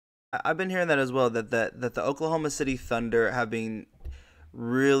I've been hearing that as well. That the Oklahoma City Thunder have been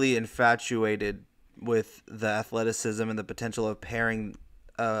really infatuated with the athleticism and the potential of pairing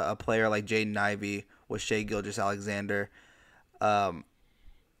a player like Jaden Ivey with Shea Gilgeous-Alexander. Um,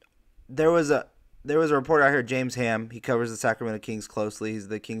 there was a there was a reporter out here, James Ham. He covers the Sacramento Kings closely. He's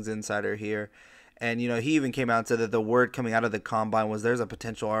the Kings insider here, and he even came out and said that the word coming out of the combine was there's a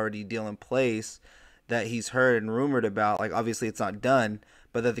potential already deal in place that he's heard and rumored about. Like obviously it's not done,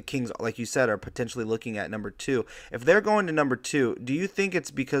 but that the Kings, like you said, are potentially looking at number two. If they're going to number two, do you think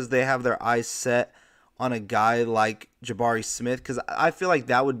it's because they have their eyes set on a guy like Jabari Smith? Because I feel like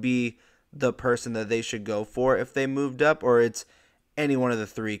that would be the person that they should go for if they moved up, or it's any one of the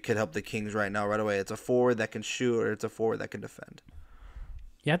three could help the Kings right now, right away. It's a forward that can shoot, or it's a forward that can defend.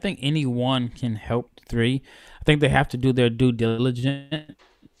 Yeah, I think any one can help three. I think they have to do their due diligence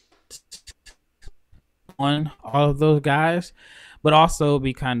on all of those guys, but also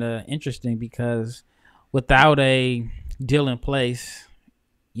be kind of interesting because without a deal in place,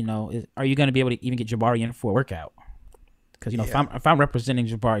 are you going to be able to even get Jabari in for a workout? Because if Yeah. I'm representing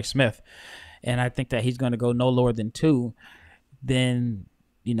Jabari Smith, and I think that he's going to go no lower than two, then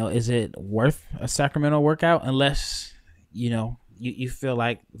is it worth a Sacramento workout unless you feel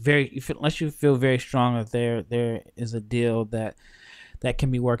like unless you feel very strong that there is a deal that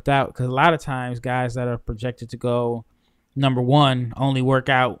can be worked out, because a lot of times guys that are projected to go number one only work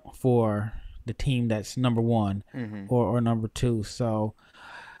out for the team that's number one Mm-hmm. or number two. So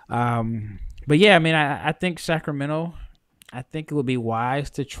but yeah, I mean, I think Sacramento, I think it would be wise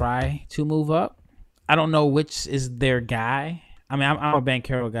to try to move up. I don't know which is their guy. I mean, I'm a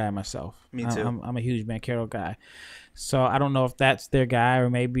Banchero guy myself. Me too. I'm a huge Banchero guy. So I don't know if that's their guy, or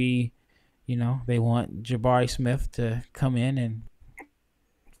maybe, they want Jabari Smith to come in and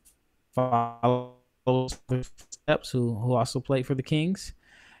follow steps, who also played for the Kings.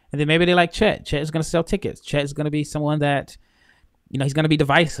 And then maybe they like Chet. Chet is going to sell tickets. Chet is going to be someone that, he's going to be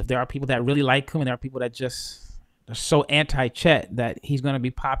divisive. There are people that really like him, and there are people that just are so anti-Chet that he's going to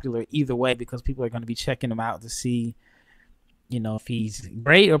be popular either way, because people are going to be checking him out to see, if he's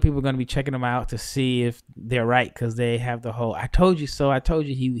great, or people are going to be checking him out to see if they're right, because they have the whole "I told you so." I told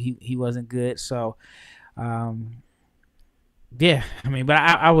you he wasn't good. So, um, yeah, I mean, but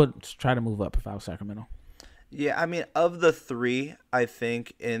I would try to move up if I was Sacramento. Yeah, I mean, of the three, I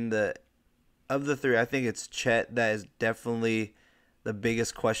think I think it's Chet that is definitely the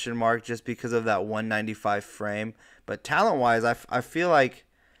biggest question mark, just because of that 195 frame. But talent wise, I feel like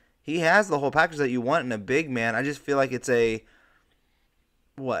he has the whole package that you want in a big man. I just feel like it's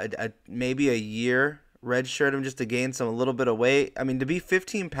maybe a year red shirt him just to gain a little bit of weight. I mean, to be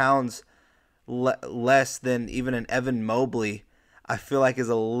 15 pounds less than even an Evan Mobley, I feel like is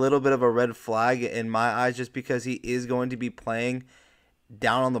a little bit of a red flag in my eyes, just because he is going to be playing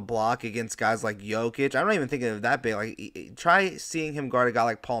down on the block against guys like Jokic. I'm not even thinking of that big. Like, try seeing him guard a guy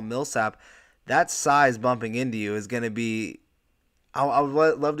like Paul Millsap. That size bumping into you is going to be. I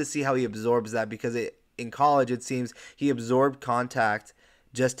would love to see how he absorbs that, because in college it seems he absorbed contact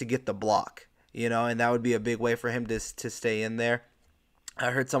just to get the block, and that would be a big way for him to stay in there.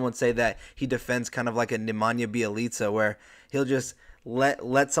 I heard someone say that he defends kind of like a Nemanja Bjelica, where he'll just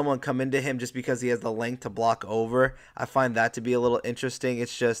let someone come into him just because he has the length to block over. I find that to be a little interesting.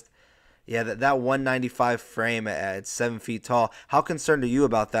 It's just, yeah, that 195 frame at 7 feet tall. How concerned are you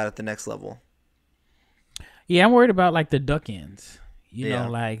about that at the next level? Yeah, I'm worried about like the duck ends. Yeah.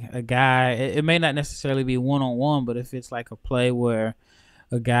 Like a guy. It may not necessarily be one on one, but if it's like a play where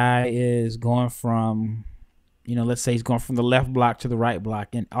a guy is going from, let's say he's going from the left block to the right block,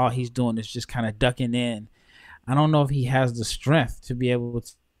 and all he's doing is just kind of ducking in. I don't know if he has the strength to be able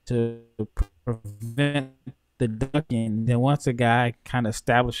to prevent the ducking. Then once a guy kind of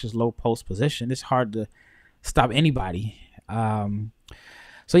establishes low post position, it's hard to stop anybody.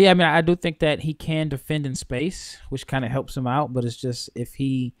 So yeah, I mean, I do think that he can defend in space, which kind of helps him out. But it's just if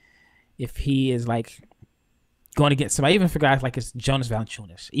he is like going to get somebody, even for guys like it's Jonas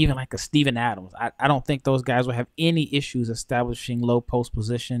Valanciunas, even like a Steven Adams, I don't think those guys will have any issues establishing low post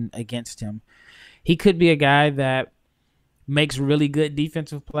position against him. He could be a guy that makes really good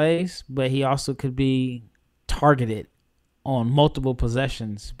defensive plays, but he also could be targeted on multiple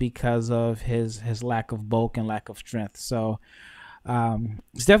possessions because of his lack of bulk and lack of strength. So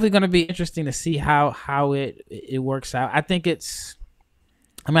it's definitely going to be interesting to see how it works out. I think he's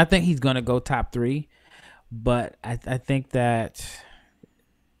going to go top three, but I think that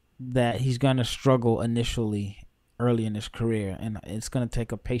he's going to struggle initially early in his career, and it's going to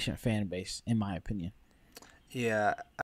take a patient fan base, in my opinion. Yeah,